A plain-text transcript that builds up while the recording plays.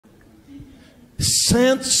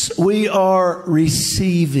Since we are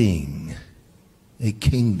receiving a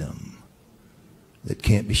kingdom that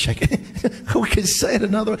can't be shaken. We can say it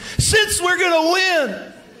another way. Since we're going to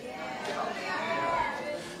win.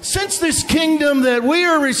 Since this kingdom that we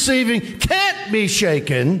are receiving can't be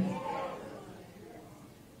shaken.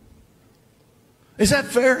 Is that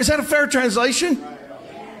fair? Is that a fair translation?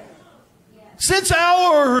 Since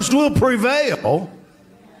ours will prevail.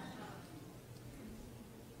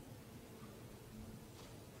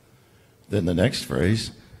 Then the next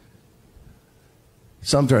phrase,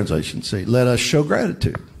 some translations say, let us show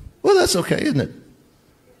gratitude. Well, that's okay, isn't it?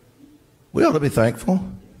 We ought to be thankful.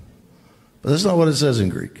 But that's not what it says in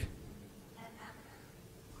Greek.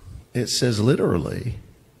 It says literally,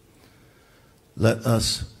 let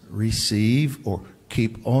us receive or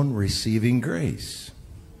keep on receiving grace.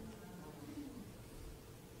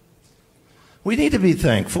 We need to be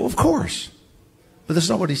thankful, of course. But that's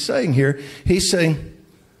not what he's saying here. He's saying,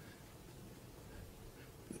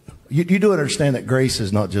 you do understand that grace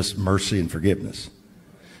is not just mercy and forgiveness.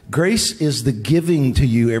 Grace is the giving to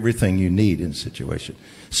you everything you need in a situation.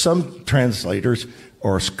 Some translators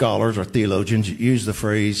or scholars or theologians use the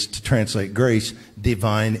phrase to translate grace,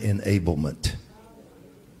 divine enablement.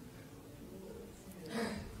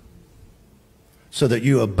 So that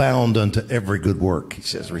you abound unto every good work, he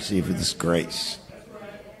says, receive this grace.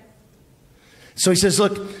 So he says,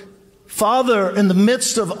 look, Father, in the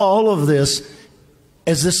midst of all of this,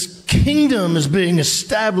 as this kingdom is being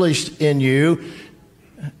established in you,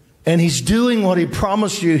 and he's doing what he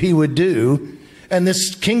promised you he would do, and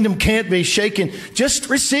this kingdom can't be shaken, just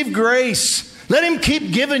receive grace. Let him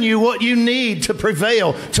keep giving you what you need to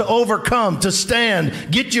prevail, to overcome, to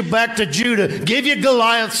stand, get you back to Judah, give you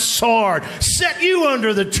Goliath's sword, set you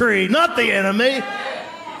under the tree, not the enemy.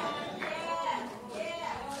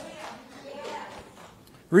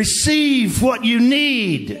 Receive what you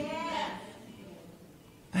need.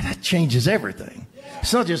 And that changes everything.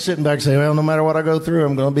 It's not just sitting back and saying, well, no matter what I go through,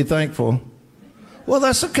 I'm going to be thankful. Well,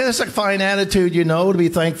 that's okay. That's a fine attitude, you know, to be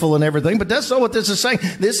thankful and everything. But that's not what this is saying.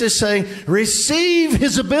 This is saying, receive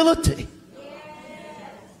his ability.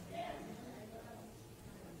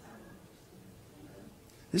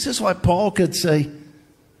 This is why Paul could say,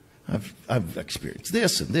 I've experienced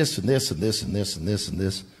this and this and this and this and this and this and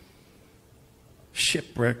this.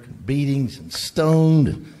 Shipwreck, beatings, and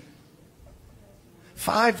stoned.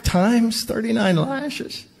 5 times, 39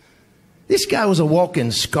 lashes. This guy was a walking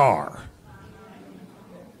scar.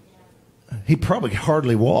 He probably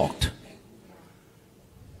hardly walked.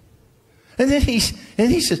 And then he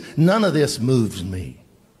says, none of this moves me.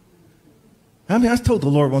 I mean, I told the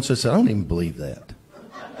Lord once, I said, I don't even believe that.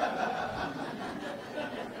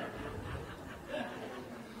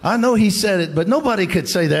 I know he said it, but nobody could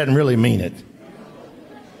say that and really mean it.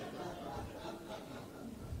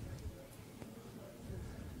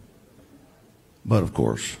 But of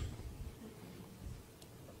course,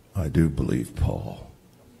 I do believe Paul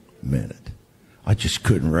meant it. I just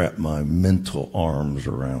couldn't wrap my mental arms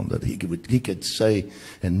around it. He could say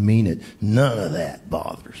and mean it. None of that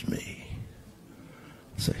bothers me.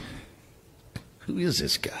 I say, who is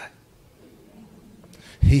this guy?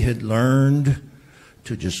 He had learned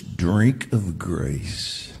to just drink of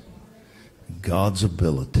grace, God's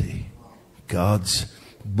ability, God's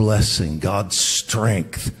blessing, God's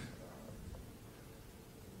strength.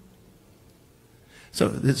 So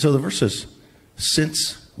the verse says,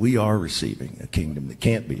 since we are receiving a kingdom that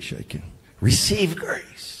can't be shaken, receive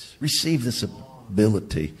grace, receive this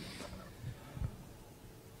ability.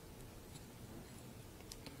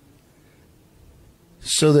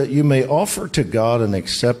 So that you may offer to God an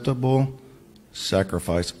acceptable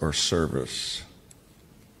sacrifice or service.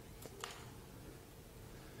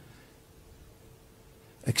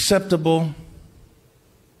 Acceptable.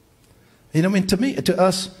 You know, I mean, to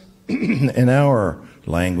us, in our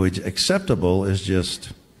language, acceptable is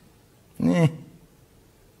just, it's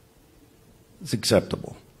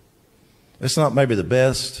acceptable. It's not maybe the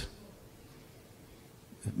best,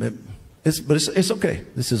 but it's okay.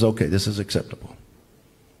 This is okay. This is acceptable.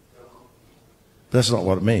 That's not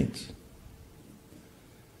what it means.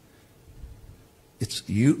 It's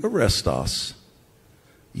you arestos.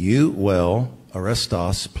 You well,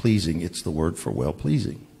 arestos, pleasing. It's the word for well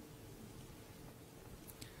pleasing.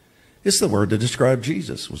 It's the word to describe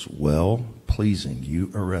Jesus, was well pleasing, you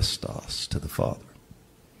arestos, to the Father.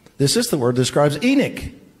 This is the word that describes Enoch,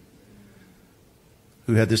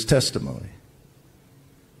 who had this testimony.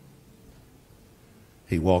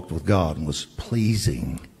 He walked with God and was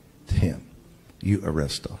pleasing to him. You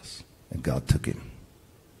arestos. And God took him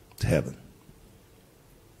to heaven.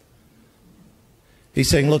 He's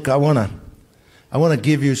saying, look, I want I want to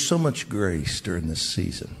give you so much grace during this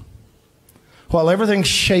season. While everything's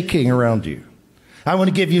shaking around you, I want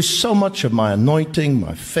to give you so much of my anointing,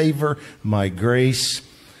 my favor, my grace,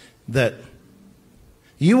 that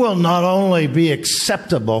you will not only be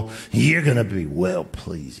acceptable, you're going to be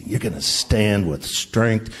well-pleasing. You're going to stand with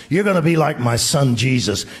strength. You're going to be like my son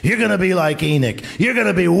Jesus. You're going to be like Enoch. You're going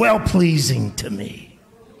to be well-pleasing to me.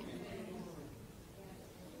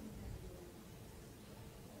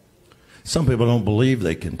 Some people don't believe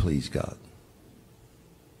they can please God.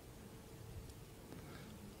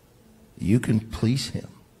 You can please Him.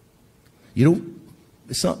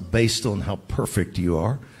 It's not based on how perfect you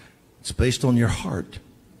are. It's based on your heart,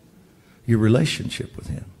 your relationship with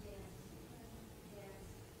Him.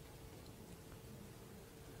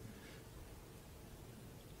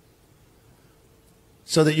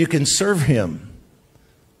 So that you can serve Him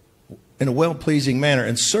in a well-pleasing manner.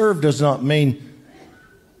 And serve does not mean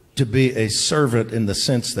to be a servant in the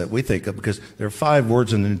sense that we think of, because there are 5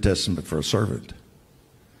 words in the New Testament for a servant.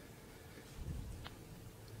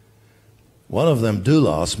 One of them,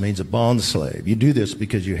 doulos, means a bond slave. You do this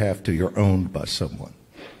because you have to. You're owned by someone.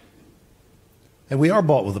 And we are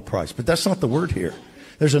bought with a price, but that's not the word here.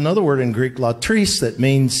 There's another word in Greek, latris, that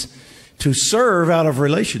means to serve out of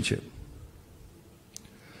relationship,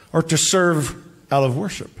 or to serve out of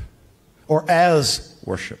worship, or as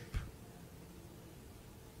worship.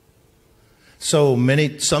 So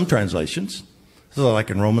some translations,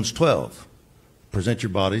 like in Romans 12, present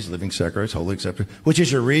your bodies, living sacrifice, holy acceptable, which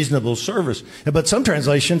is your reasonable service. But some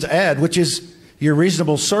translations add, which is your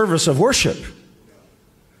reasonable service of worship.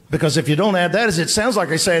 Because if you don't add that, it sounds like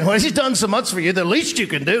they're saying, well, He's done so much for you, the least you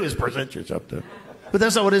can do is present yourself to Him. But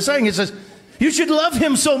that's not what it's saying. It says, you should love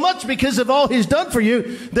Him so much because of all He's done for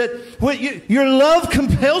you, that your love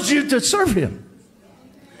compels you to serve Him.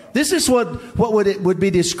 This is what would be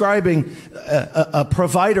describing a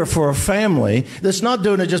provider for a family that's not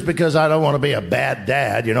doing it just because I don't want to be a bad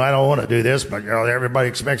dad. I don't want to do this, but everybody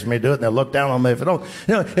expects me to do it, and they'll look down on me if I don't.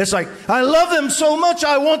 It's like, I love them so much,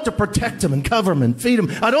 I want to protect them and cover them and feed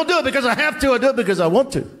them. I don't do it because I have to. I do it because I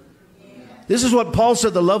want to. This is what Paul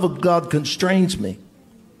said, the love of God constrains me.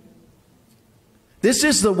 This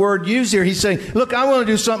is the word used here. He's saying, look, I want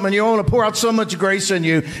to do something in you. I want to pour out so much grace in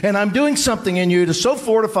you. And I'm doing something in you to so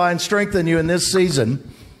fortify and strengthen you in this season.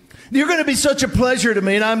 You're going to be such a pleasure to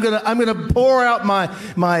me. And I'm going to pour out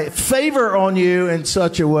my favor on you in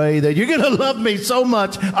such a way that you're going to love me so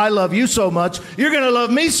much. I love you so much. You're going to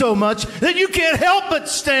love me so much that you can't help but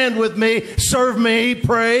stand with me, serve me,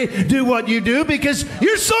 pray, do what you do, because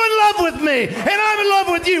you're so in love with me. And I'm in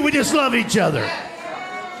love with you. We just love each other.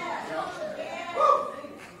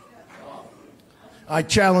 I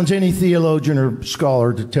challenge any theologian or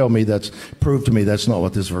scholar to prove to me that's not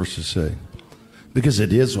what this verse is saying. Because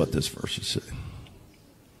it is what this verse is saying.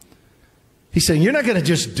 He's saying, you're not going to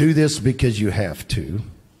just do this because you have to.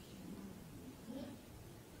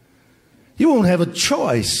 You won't have a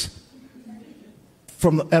choice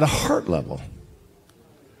at a heart level.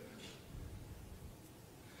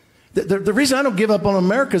 The reason I don't give up on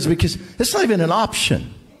America is because it's not even an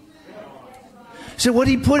option. So what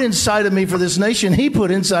He put inside of me for this nation, He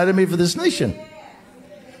put inside of me for this nation.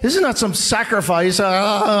 This is not some sacrifice.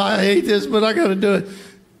 I hate this, but I got to do it.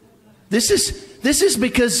 This is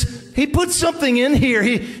because He put something in here.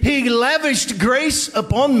 He lavished grace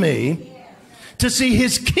upon me to see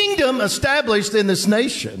His kingdom established in this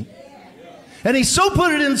nation. And He so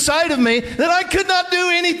put it inside of me that I could not do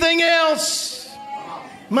anything else.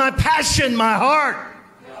 My passion, my heart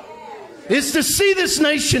is to see this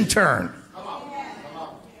nation turn.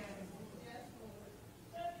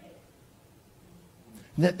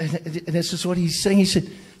 This is what He's saying. He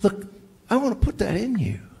said, look, I want to put that in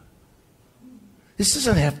you. This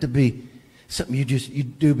doesn't have to be something you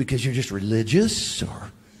do because you're just religious,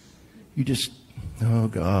 or you just, oh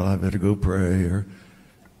God, I better go pray, or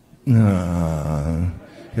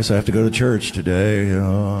guess I have to go to church today.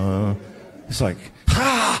 It's like,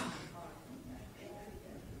 ha!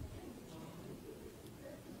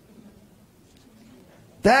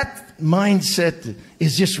 That mindset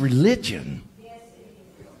is just religion.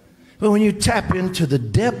 But when you tap into the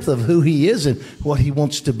depth of who He is and what He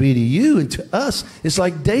wants to be to you and to us, it's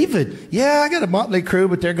like David. Yeah, I got a motley crew,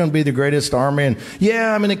 but they're going to be the greatest army. And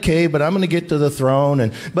yeah, I'm in a cave, but I'm going to get to the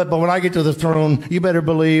throne. But when I get to the throne, you better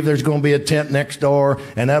believe there's going to be a tent next door,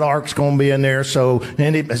 and that ark's going to be in there. So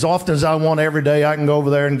as often as I want every day, I can go over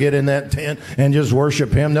there and get in that tent and just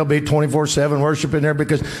worship Him. There'll be 24/7 worship in there,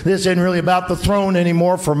 because this isn't really about the throne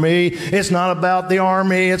anymore for me. It's not about the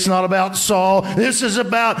army. It's not about Saul. This is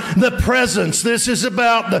about the presence. This is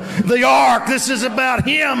about the ark. This is about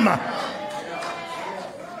Him.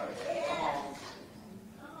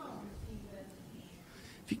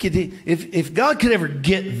 If God could ever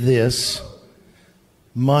get this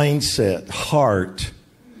mindset, heart,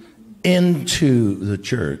 into the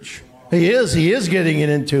church, He is getting it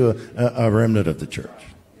into a remnant of the church.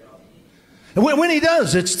 And when He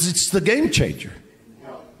does, it's the game changer.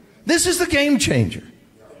 This is the game changer.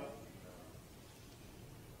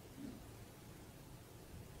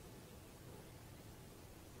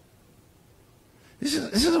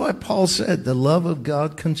 This is why Paul said, the love of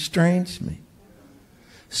God constrains me.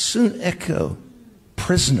 Soon echo,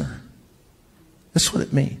 prisoner. That's what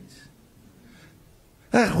it means.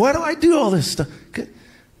 Why do I do all this stuff?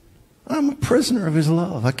 I'm a prisoner of His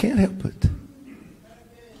love. I can't help it.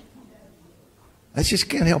 I just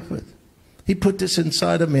can't help it. He put this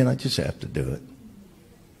inside of me and I just have to do it.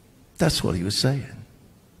 That's what he was saying.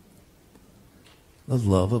 The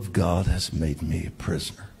love of God has made me a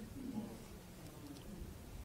prisoner.